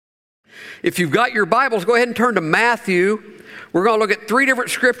If you've got your Bibles, go ahead and turn to Matthew. We're going to look at 3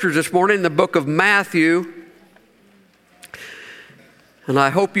 different scriptures this morning in the book of Matthew. And I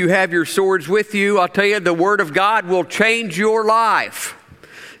hope you have your swords with you. I'll tell you, the Word of God will change your life.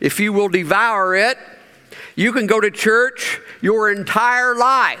 If you will devour it, you can go to church your entire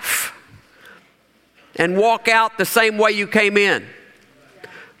life and walk out the same way you came in.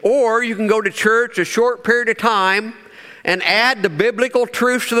 Or you can go to church a short period of time and add the biblical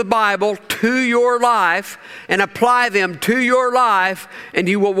truths to the Bible to your life and apply them to your life, and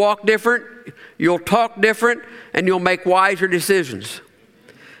you will walk different, you'll talk different, and you'll make wiser decisions.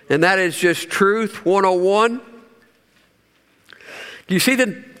 And that is just Truth 101. Do you see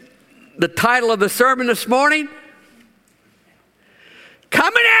the title of the sermon this morning?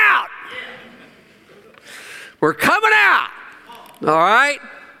 Coming out. We're coming out. All right?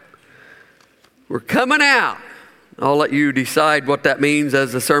 We're coming out. I'll let you decide what that means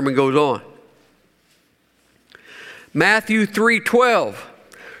as the sermon goes on. Matthew 3:12,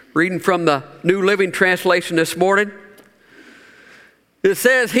 reading from the New Living Translation this morning. It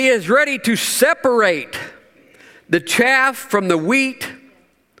says, "He is ready to separate the chaff from the wheat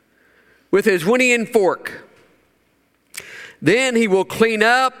with his winnowing fork. Then he will clean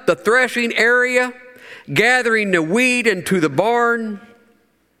up the threshing area, gathering the wheat into the barn,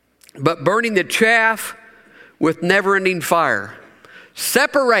 but burning the chaff with never-ending fire."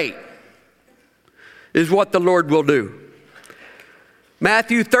 Separate is what the Lord will do.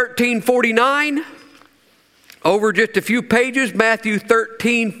 Matthew 13:49, over just a few pages, Matthew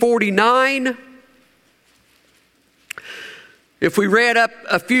 13:49. If we read up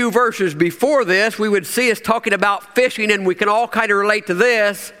a few verses before this, we would see us talking about fishing, and we can all kind of relate to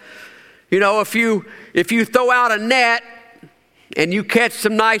this. You know, if you throw out a net and you catch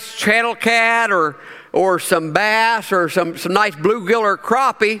some nice channel cat or some bass or some nice bluegill or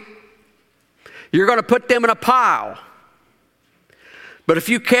crappie, you're going to put them in a pile. But if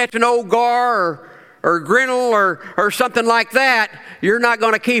you catch an old gar or grinnell or something like that, you're not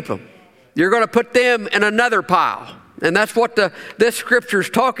going to keep them. You're going to put them in another pile. And that's what this scripture is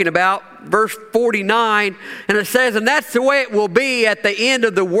talking about, verse 49. And it says, "And that's the way it will be at the end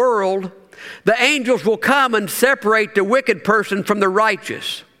of the world. The angels will come and separate the wicked person from the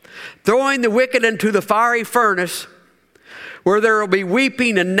righteous, throwing the wicked into the fiery furnace, where there will be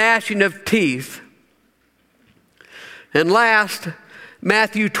weeping and gnashing of teeth." And last,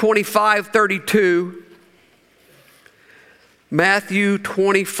 Matthew 25:32. Matthew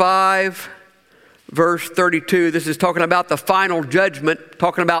 25, verse 32. This is talking about the final judgment,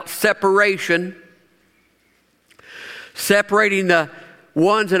 talking about separation. Separating the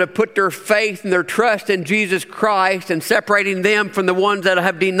ones that have put their faith and their trust in Jesus Christ, and separating them from the ones that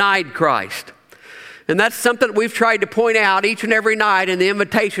have denied Christ. And that's something we've tried to point out each and every night in the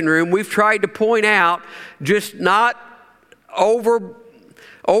invitation room. We've tried to point out, just not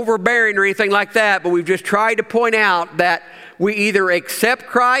overbearing or anything like that, but we've just tried to point out that we either accept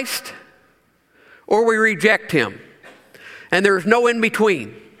Christ or we reject him. And there's no in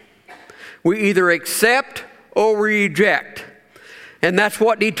between. We either accept or we reject. And that's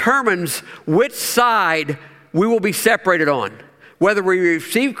what determines which side we will be separated on. Whether we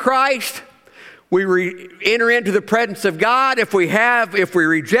receive Christ, we enter into the presence of God. If we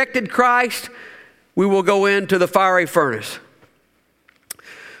rejected Christ, we will go into the fiery furnace.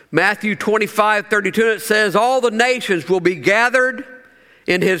 Matthew 25:32, it says, "All the nations will be gathered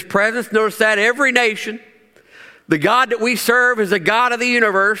in his presence." Notice that, every nation. The God that we serve is a God of the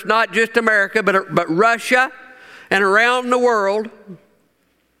universe, not just America, but Russia and around the world.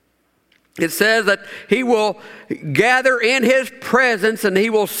 It says that he will gather in his presence, and he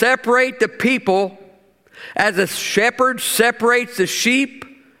will separate the people as a shepherd separates the sheep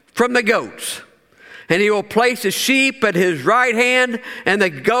from the goats. And he will place the sheep at his right hand and the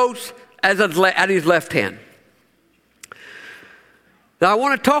goats at his left hand. Now I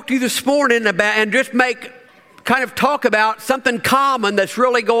want to talk to you this morning about, and just talk about something common that's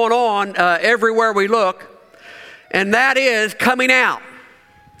really going on everywhere we look. And that is coming out.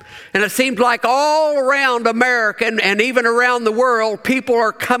 And it seems like all around America and even around the world, people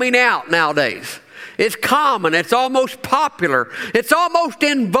are coming out nowadays. It's common. It's almost popular. It's almost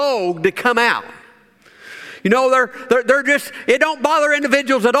in vogue to come out. You know, they're just, it don't bother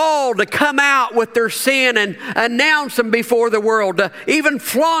individuals at all to come out with their sin and announce them before the world, to even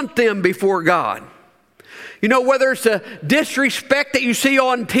flaunt them before God. You know, whether it's a disrespect that you see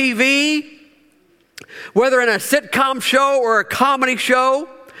on TV, whether in a sitcom show or a comedy show,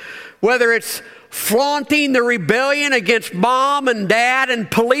 whether it's flaunting the rebellion against mom and dad and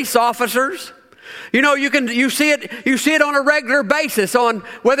police officers. You know, you see it on a regular basis, on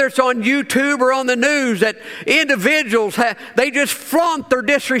whether it's on YouTube or on the news, that individuals they just flaunt their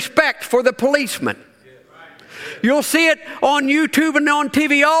disrespect for the policeman. You'll see it on YouTube and on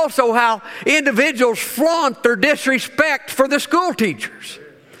TV also, how individuals flaunt their disrespect for the school teachers.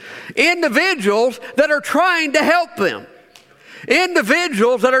 Individuals that are trying to help them.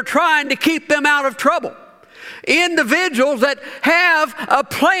 Individuals that are trying to keep them out of trouble. Individuals that have a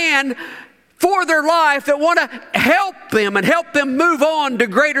plan for their life, that want to help them and help them move on to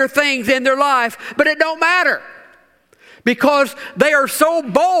greater things in their life, but it don't matter. Because they are so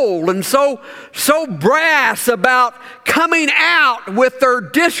bold and so brass about coming out with their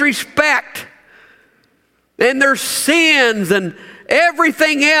disrespect and their sins and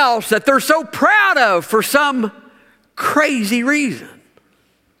everything else that they're so proud of for some crazy reason.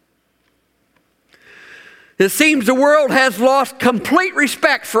 It seems the world has lost complete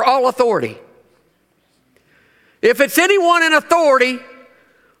respect for all authority. If it's anyone in authority,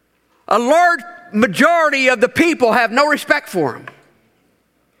 a large majority of the people have no respect for him.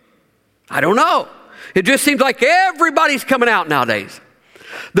 I don't know. It just seems like everybody's coming out nowadays.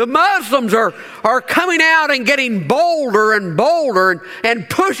 The Muslims are coming out and getting bolder and bolder and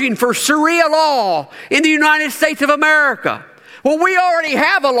pushing for Sharia law in the United States of America. Well, we already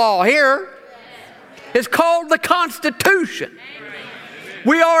have a law here. It's called the Constitution.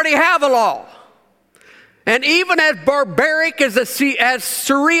 We already have a law. And even as barbaric as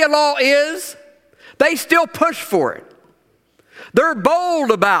Sharia law is, they still push for it. They're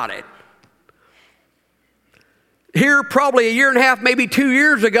bold about it. Here, probably a year and a half, maybe 2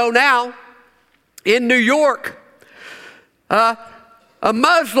 years ago now, in New York, a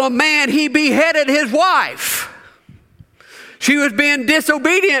Muslim man, he beheaded his wife. She was being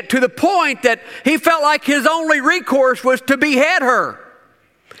disobedient to the point that he felt like his only recourse was to behead her.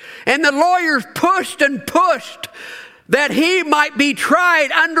 And the lawyers pushed and pushed that he might be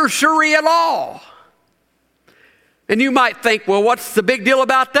tried under Sharia law. And you might think, well, what's the big deal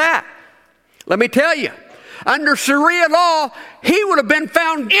about that? Let me tell you. Under Sharia law, he would have been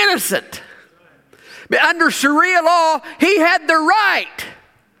found innocent. But under Sharia law, he had the right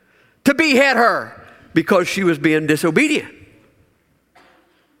to behead her because she was being disobedient.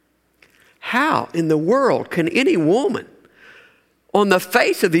 How in the world can any woman on the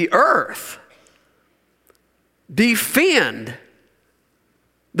face of the earth defend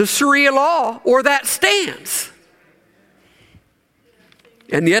the Sharia law or that stance?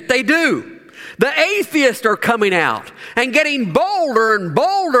 And yet they do. The atheists are coming out and getting bolder and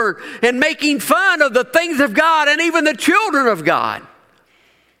bolder and making fun of the things of God and even the children of God.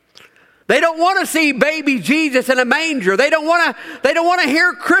 They don't want to see baby Jesus in a manger. They don't want to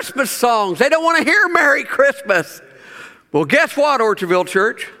hear Christmas songs. They don't want to hear Merry Christmas. Well, guess what, Orchardville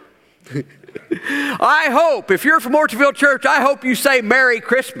Church? I hope, if you're from Orchardville Church, I hope you say Merry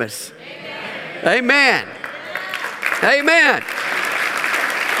Christmas. Amen. Amen.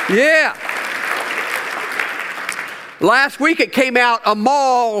 Yeah. Last week it came out a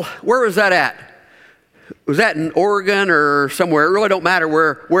mall. Where was that at? Was that in Oregon or somewhere? It really don't matter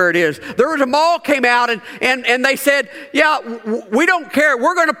where it is. There was a mall came out and they said, yeah, we don't care.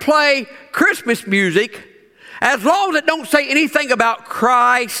 We're going to play Christmas music as long as it don't say anything about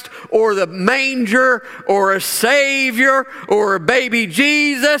Christ or the manger or a Savior or a baby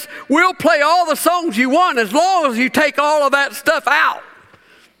Jesus. We'll play all the songs you want as long as you take all of that stuff out.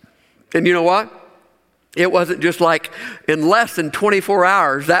 And you know what? It wasn't just like in less than 24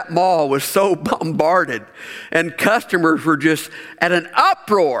 hours, that mall was so bombarded and customers were just at an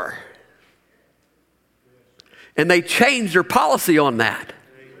uproar. And they changed their policy on that.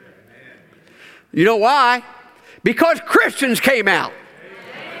 You know why? Because Christians came out.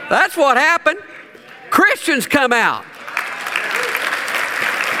 That's what happened. Christians come out.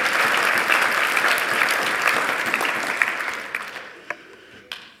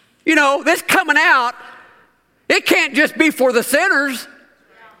 You know, this coming out, it can't just be for the sinners.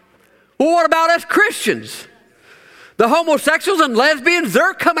 Well, what about us Christians? The homosexuals and lesbians,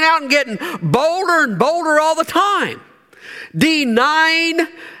 they're coming out and getting bolder and bolder all the time. Denying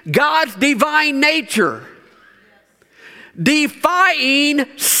God's divine nature. Defying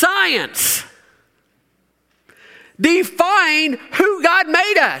science. Defying who God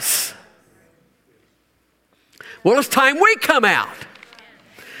made us. Well, it's time we come out.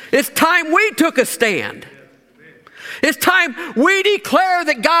 It's time we took a stand. It's time we declare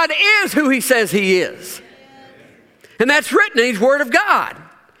that God is who He says He is. And that's written in His Word of God.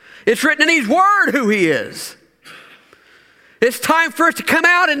 It's written in His Word who He is. It's time for us to come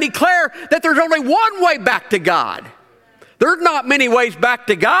out and declare that there's only one way back to God. There's not many ways back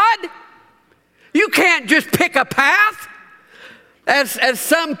to God. You can't just pick a path, as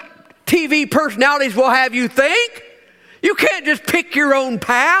some TV personalities will have you think. You can't just pick your own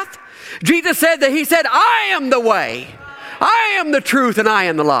path. Jesus said that He said, I am the way, I am the truth, and I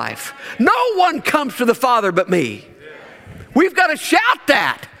am the life. No one comes to the Father but me. We've got to shout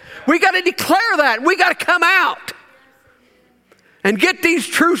that. We got to declare that. We got to come out and get these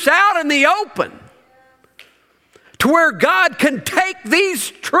truths out in the open, to where God can take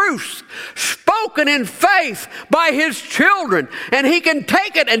these truths spoken in faith by His children, and He can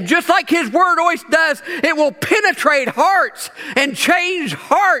take it, and just like His Word always does, it will penetrate hearts and change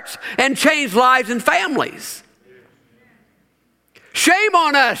lives and families. Shame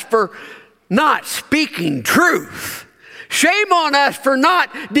on us for not speaking truth. Shame on us for not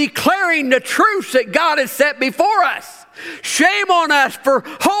declaring the truths that God has set before us. Shame on us for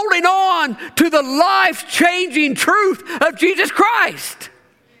holding on to the life-changing truth of Jesus Christ.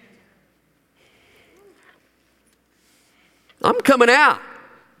 I'm coming out.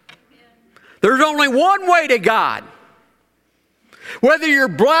 There's only one way to God. Whether you're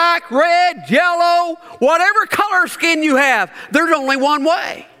black, red, yellow, whatever color skin you have, there's only one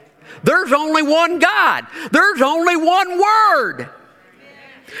way. There's only one God. There's only one Word.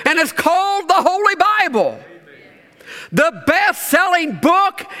 And it's called the Holy Bible. The best-selling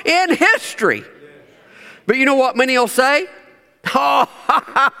book in history. But you know what many will say? Oh,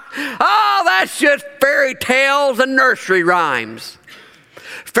 that's just fairy tales and nursery rhymes.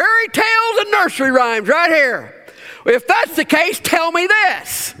 Fairy tales and nursery rhymes right here. If that's the case, tell me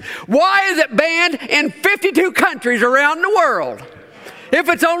this. Why is it banned in 52 countries around the world? If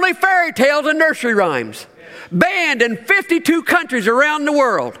it's only fairy tales and nursery rhymes. Banned in 52 countries around the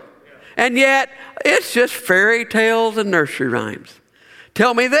world. And yet, it's just fairy tales and nursery rhymes.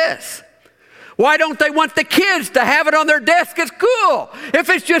 Tell me this. Why don't they want the kids to have it on their desk at school if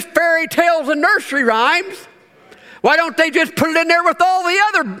it's just fairy tales and nursery rhymes? Why don't they just put it in there with all the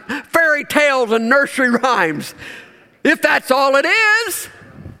other fairy tales and nursery rhymes? If that's all it is,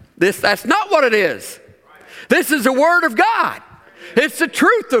 that's not what it is. This is the Word of God. It's the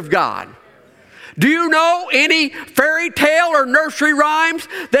truth of God. Do you know any fairy tale or nursery rhymes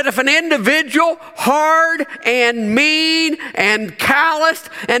that if an individual hard and mean and calloused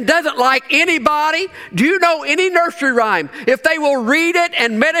and doesn't like anybody, do you know any nursery rhyme? If they will read it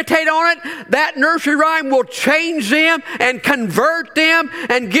and meditate on it, that nursery rhyme will change them and convert them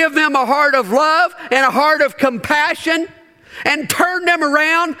and give them a heart of love and a heart of compassion and turn them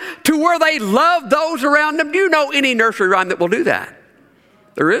around to where they love those around them. Do you know any nursery rhyme that will do that?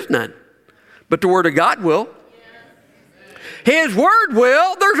 There is none. But the Word of God will. His Word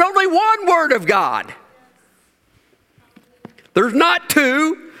will. There's only one Word of God. There's not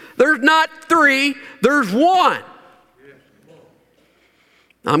two. There's not three. There's one.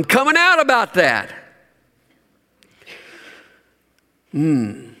 I'm coming out about that.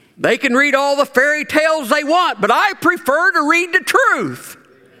 They can read all the fairy tales they want, but I prefer to read the truth.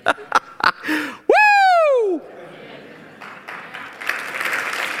 Woo!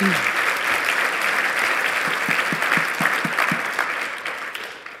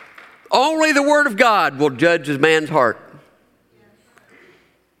 Only the Word of God will judge a man's heart.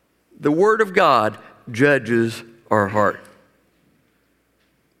 The Word of God judges our heart.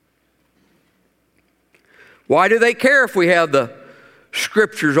 Why do they care if we have the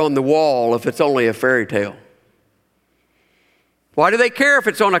scriptures on the wall if it's only a fairy tale? Why do they care if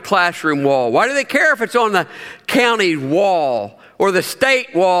it's on a classroom wall? Why do they care if it's on the county wall or the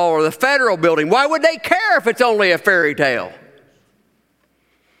state wall or the federal building? Why would they care if it's only a fairy tale?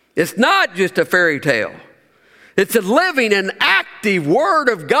 It's not just a fairy tale. It's a living and active Word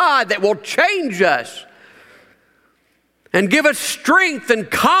of God that will change us and give us strength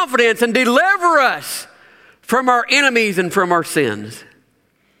and confidence and deliver us from our enemies and from our sins.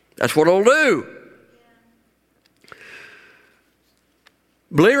 That's what it'll do.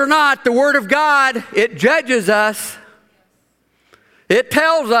 Believe it or not, the Word of God, it judges us. It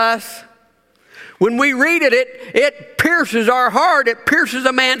tells us. When we read it, it pierces our heart. It pierces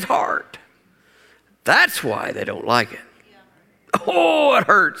a man's heart. That's why they don't like it. Oh, it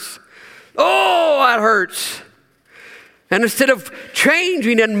hurts. Oh, it hurts. And instead of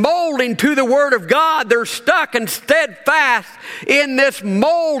changing and molding to the Word of God, they're stuck and steadfast in this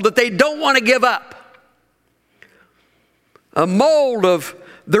mold that they don't want to give up. A mold of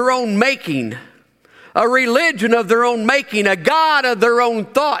their own making. A religion of their own making. A God of their own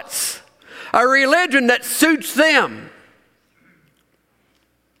thoughts. A religion that suits them.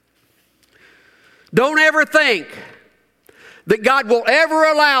 Don't ever think that God will ever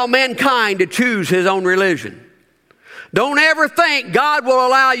allow mankind to choose his own religion. Don't ever think God will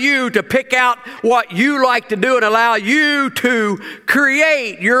allow you to pick out what you like to do and allow you to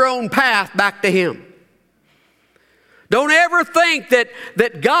create your own path back to Him. Don't ever think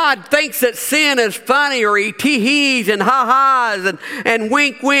that God thinks that sin is funny, or He tee-hees and ha-has and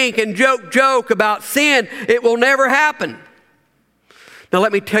wink-wink and joke about sin. It will never happen. Now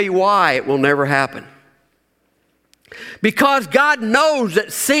let me tell you why it will never happen. Because God knows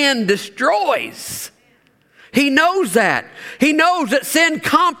that sin destroys. He knows that. He knows that sin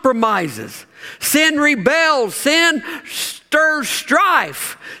compromises. Sin rebels. Sin stirs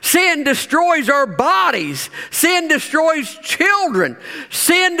strife. Sin destroys our bodies. Sin destroys children.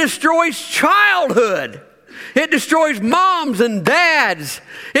 Sin destroys childhood. It destroys moms and dads.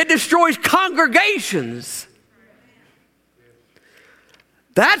 It destroys congregations.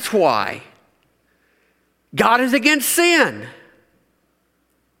 That's why God is against sin.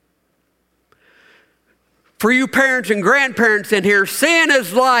 For you parents and grandparents in here, sin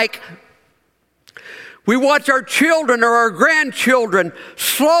is like we watch our children or our grandchildren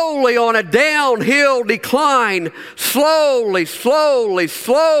slowly on a downhill decline, slowly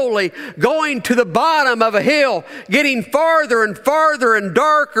going to the bottom of a hill, getting farther and farther and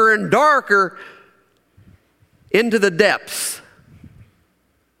darker into the depths.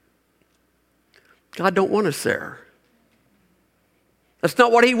 God don't want us there. That's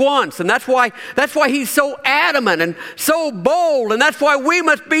not what He wants. And that's why He's so adamant and so bold. And that's why we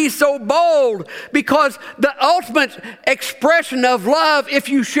must be so bold. Because the ultimate expression of love, if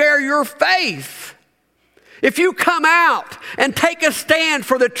you share your faith, if you come out and take a stand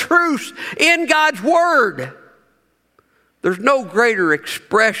for the truth in God's Word, there's no greater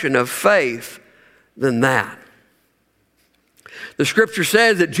expression of faith than that. The Scripture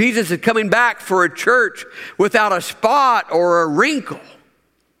says that Jesus is coming back for a church without a spot or a wrinkle.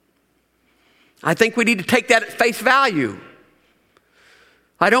 I think we need to take that at face value.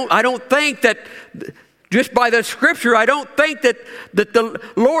 I don't think that just by the Scripture, I don't think that the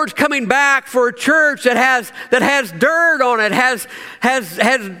Lord's coming back for a church that has dirt on it, has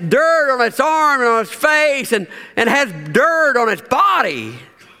dirt on its arm and on its face, and has dirt on its body.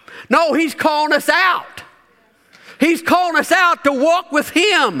 No, He's calling us out. He's calling us out to walk with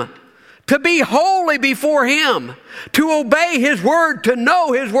Him, to be holy before Him, to obey His Word, to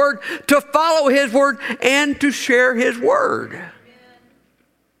know His Word, to follow His Word, and to share His Word.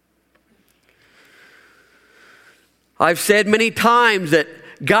 I've said many times that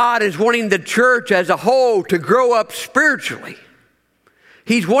God is wanting the church as a whole to grow up spiritually.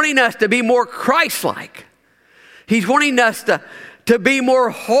 He's wanting us to be more Christ-like. He's wanting us to be more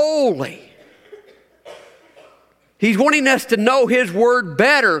holy. He's wanting us to know His Word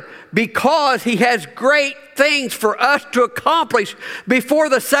better because He has great things for us to accomplish before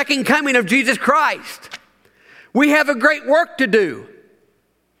the second coming of Jesus Christ. We have a great work to do.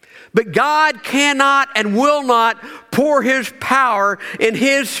 But God cannot and will not pour His power and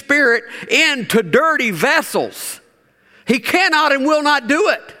His Spirit into dirty vessels. He cannot and will not do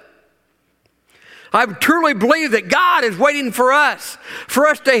it. I truly believe that God is waiting for us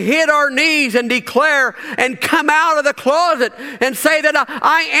to hit our knees and declare and come out of the closet and say that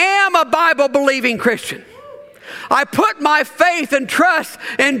I am a Bible-believing Christian. I put my faith and trust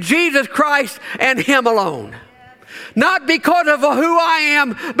in Jesus Christ and Him alone. Not because of who I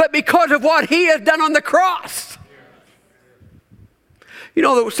am, but because of what He has done on the cross. You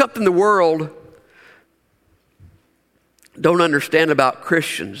know, there was something the world don't understand about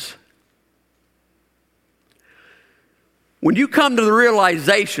Christians. When you come to the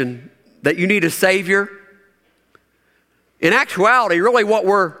realization that you need a Savior, in actuality, really what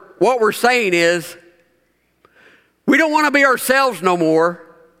we're saying is, we don't want to be ourselves no more.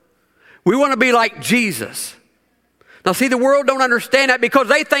 We want to be like Jesus. Now see, the world don't understand that because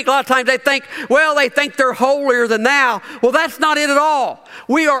they think, a lot of times they think they're holier than thou. Well, that's not it at all.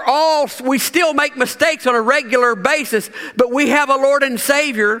 We still make mistakes on a regular basis, but we have a Lord and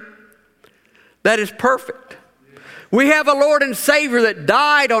Savior that is perfect. We have a Lord and Savior that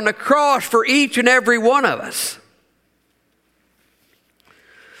died on the cross for each and every one of us.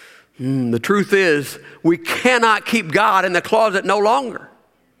 The truth is, we cannot keep God in the closet no longer.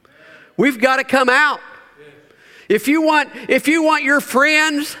 We've got to come out. If you want your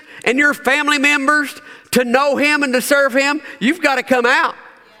friends and your family members to know Him and to serve Him, you've got to come out.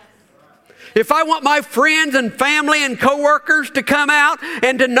 If I want my friends and family and coworkers to come out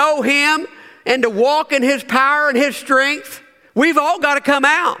and to know Him and to walk in His power and His strength, we've all got to come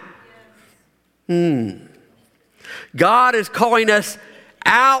out. God is calling us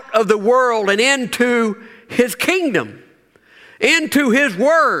out of the world and into His kingdom, into His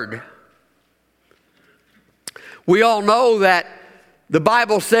Word. We all know that the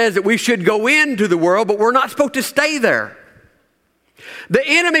Bible says that we should go into the world, but we're not supposed to stay there. The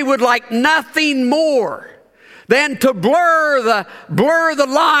enemy would like nothing more than to blur the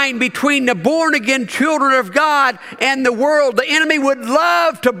line between the born-again children of God and the world. The enemy would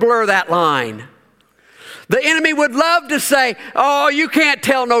love to blur that line. The enemy would love to say, oh, you can't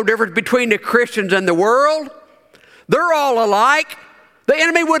tell no difference between the Christians and the world. They're all alike. The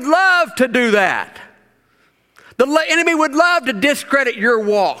enemy would love to do that. The enemy would love to discredit your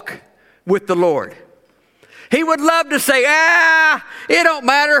walk with the Lord. He would love to say, it don't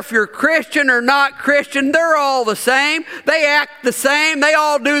matter if you're Christian or not Christian. They're all the same. They act the same. They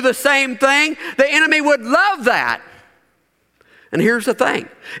all do the same thing. The enemy would love that. And here's the thing.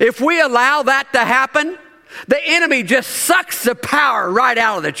 If we allow that to happen, the enemy just sucks the power right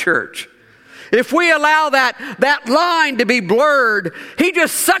out of the church. If we allow that line to be blurred, he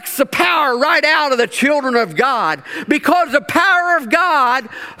just sucks the power right out of the children of God. Because the power of God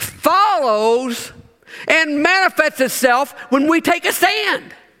follows and manifests itself when we take a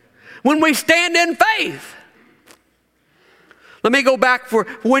stand, when we stand in faith. Let me go back for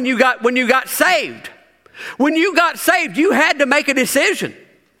when you got saved. When you got saved, you had to make a decision.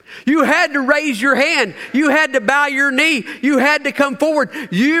 You had to raise your hand. You had to bow your knee. You had to come forward.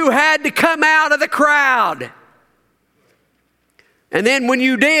 You had to come out of the crowd. And then when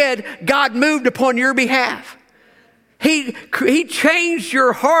you did, God moved upon your behalf. He changed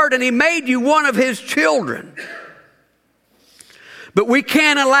your heart and He made you one of His children. But we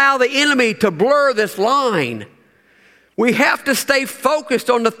can't allow the enemy to blur this line. We have to stay focused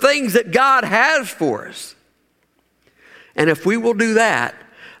on the things that God has for us. And if we will do that,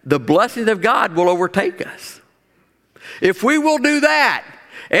 the blessings of God will overtake us. If we will do that,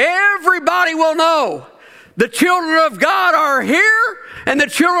 everybody will know the children of God are here and the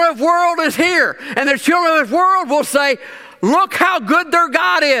children of the world is here. And the children of the world will say, look how good their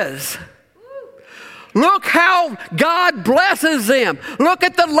God is. Look how God blesses them. Look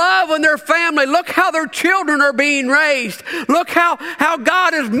at the love in their family. Look how their children are being raised. Look how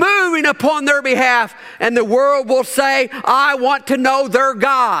God is moving upon their behalf. And the world will say, I want to know their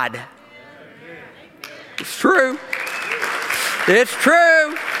God. It's true. It's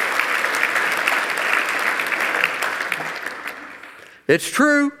true. It's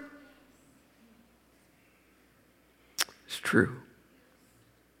true. It's true.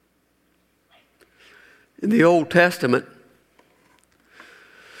 In the Old Testament,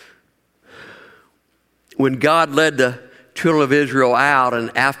 when God led the children of Israel out, and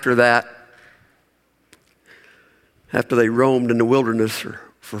after that, after they roamed in the wilderness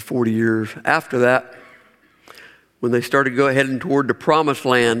for 40 years, after that, when they started heading toward the promised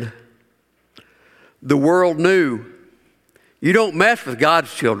land, the world knew you don't mess with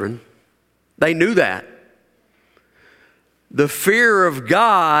God's children. They knew that. The fear of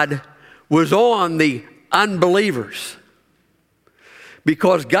God was on the unbelievers,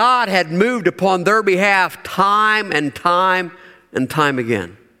 because God had moved upon their behalf time and time and time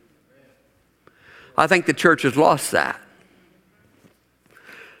again. I think the church has lost that.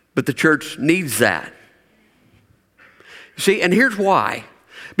 But the church needs that. See, and here's why.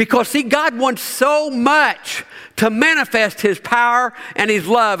 Because, see, God wants so much to manifest His power and His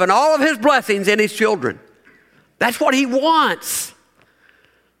love and all of His blessings in His children. That's what He wants.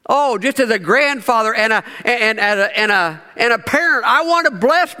 Oh, just as a grandfather and a parent, I want to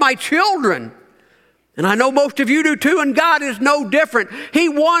bless my children. And I know most of you do too, and God is no different. He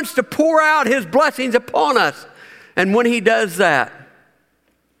wants to pour out His blessings upon us. And when He does that,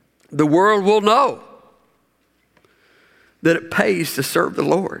 the world will know that it pays to serve the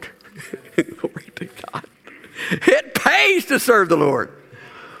Lord. Glory to God. It pays to serve the Lord.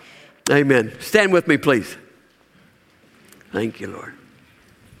 Amen. Stand with me, please. Thank you, Lord.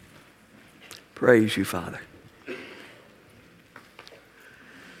 Praise you, Father.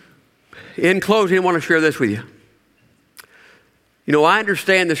 In closing, I want to share this with you. You know, I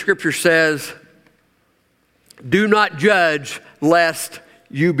understand the Scripture says, do not judge lest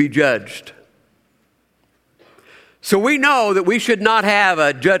you be judged. So we know that we should not have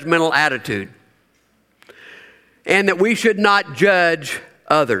a judgmental attitude and that we should not judge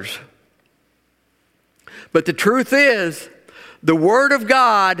others. But the truth is, the Word of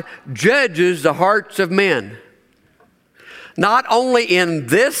God judges the hearts of men. Not only in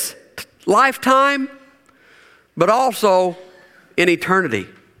this lifetime, but also in eternity.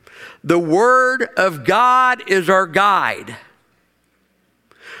 The Word of God is our guide.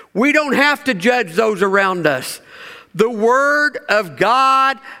 We don't have to judge those around us. The Word of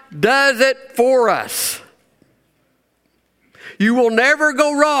God does it for us. You will never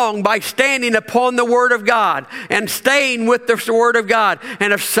go wrong by standing upon the Word of God and staying with the Word of God.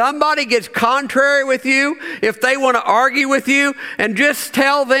 And if somebody gets contrary with you, if they want to argue with you, and just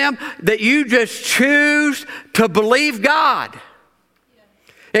tell them that you just choose to believe God.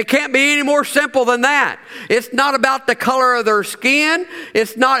 It can't be any more simple than that. It's not about the color of their skin.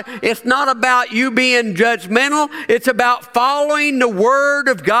 It's not about you being judgmental. It's about following the Word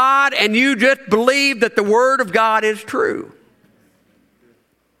of God, and you just believe that the Word of God is true.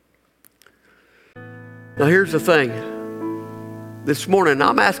 Now here's the thing. This morning,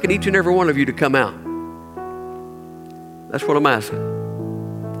 I'm asking each and every one of you to come out. That's what I'm asking.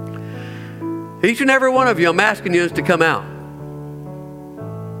 Each and every one of you, I'm asking you is to come out.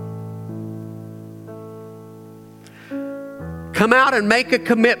 Come out and make a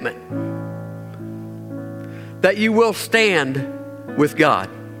commitment that you will stand with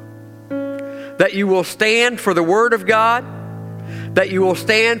God. That you will stand for the Word of God. That you will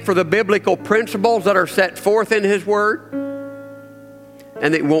stand for the biblical principles that are set forth in His Word.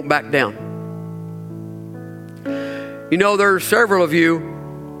 And that you won't back down. You know, there are several of you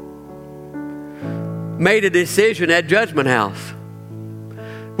made a decision at Judgment House.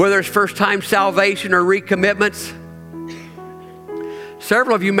 Whether it's first-time salvation or recommitments.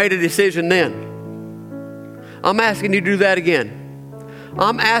 Several of you made a decision then. I'm asking you to do that again.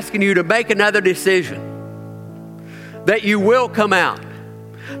 I'm asking you to make another decision. That you will come out.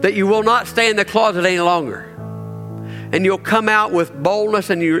 That you will not stay in the closet any longer. And you'll come out with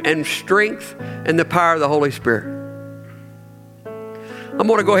boldness and strength and the power of the Holy Spirit. I'm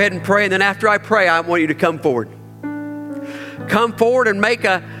going to go ahead and pray, and then after I pray, I want you to come forward. Come forward and make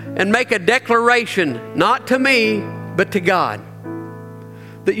a declaration, not to me, but to God.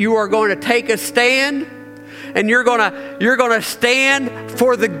 That you are going to take a stand, and you're going to stand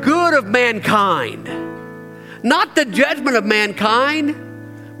for the good of mankind. Not the judgment of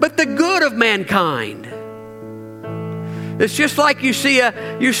mankind, but the good of mankind. It's just like you see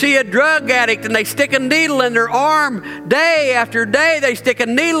a drug addict and they stick a needle in their arm day after day. They stick a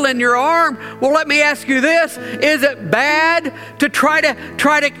needle in your arm. Well, let me ask you this. Is it bad to try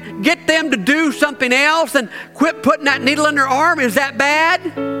to get them to do something else and quit putting that needle in their arm? Is that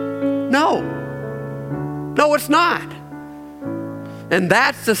bad? No. No, it's not. And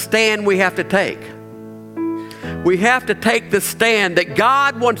that's the stand we have to take. We have to take the stand that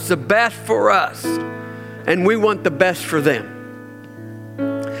God wants the best for us. And we want the best for them.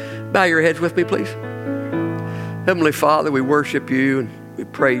 Bow your heads with me, please. Heavenly Father, we worship you and we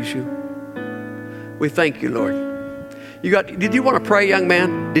praise you. We thank you, Lord. Did you want to pray, young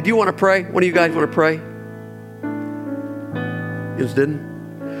man? Did you want to pray? One of you guys want to pray? You just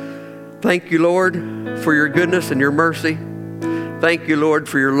didn't? Thank you, Lord, for your goodness and your mercy. Thank you, Lord,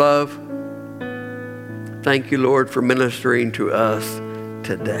 for your love. Thank you, Lord, for ministering to us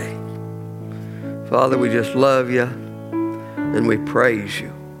today. Father, we just love you and we praise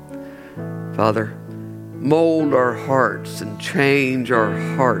you. Father, mold our hearts and change our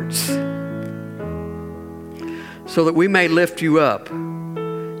hearts so that we may lift you up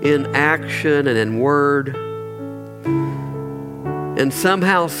in action and in word. And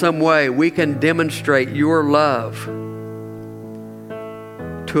somehow, some way, we can demonstrate your love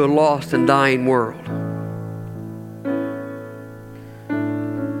to a lost and dying world.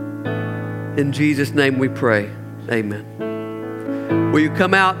 In Jesus' name we pray. Amen. Will you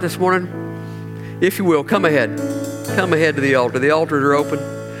come out this morning? If you will, come ahead. Come ahead to the altar. The altars are open.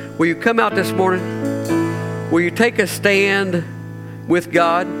 Will you come out this morning? Will you take a stand with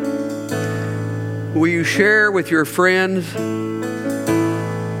God? Will you share with your friends?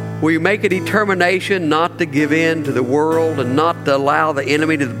 Will you make a determination not to give in to the world and not to allow the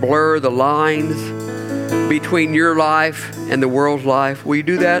enemy to blur the lines between your life and the world's life? Will you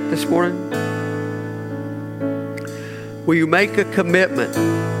do that this morning? Will you make a commitment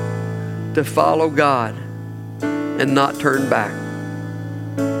to follow God and not turn back?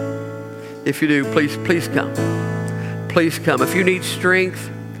 If you do, please come. Please come. If you need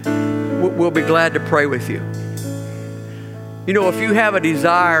strength, we'll be glad to pray with you. You know, if you have a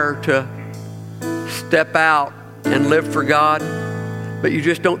desire to step out and live for God, but you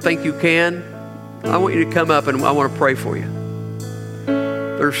just don't think you can, I want you to come up and I want to pray for you.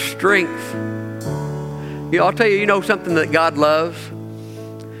 There's strength. You know, I'll tell you, you know something that God loves?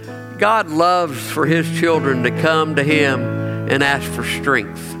 God loves for His children to come to Him and ask for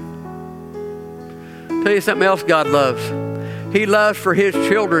strength. I'll tell you something else God loves. He loves for His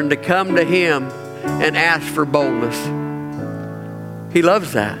children to come to Him and ask for boldness. He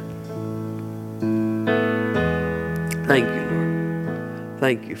loves that. Thank you, Lord.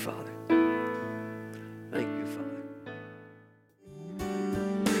 Thank you, Father.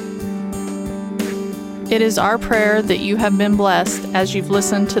 It is our prayer that you have been blessed as you've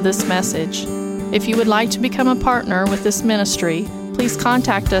listened to this message. If you would like to become a partner with this ministry, please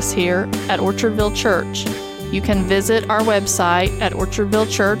contact us here at Orchardville Church. You can visit our website at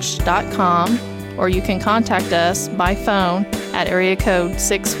orchardvillechurch.com, or you can contact us by phone at area code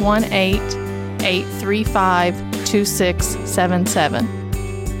 618-835-2677.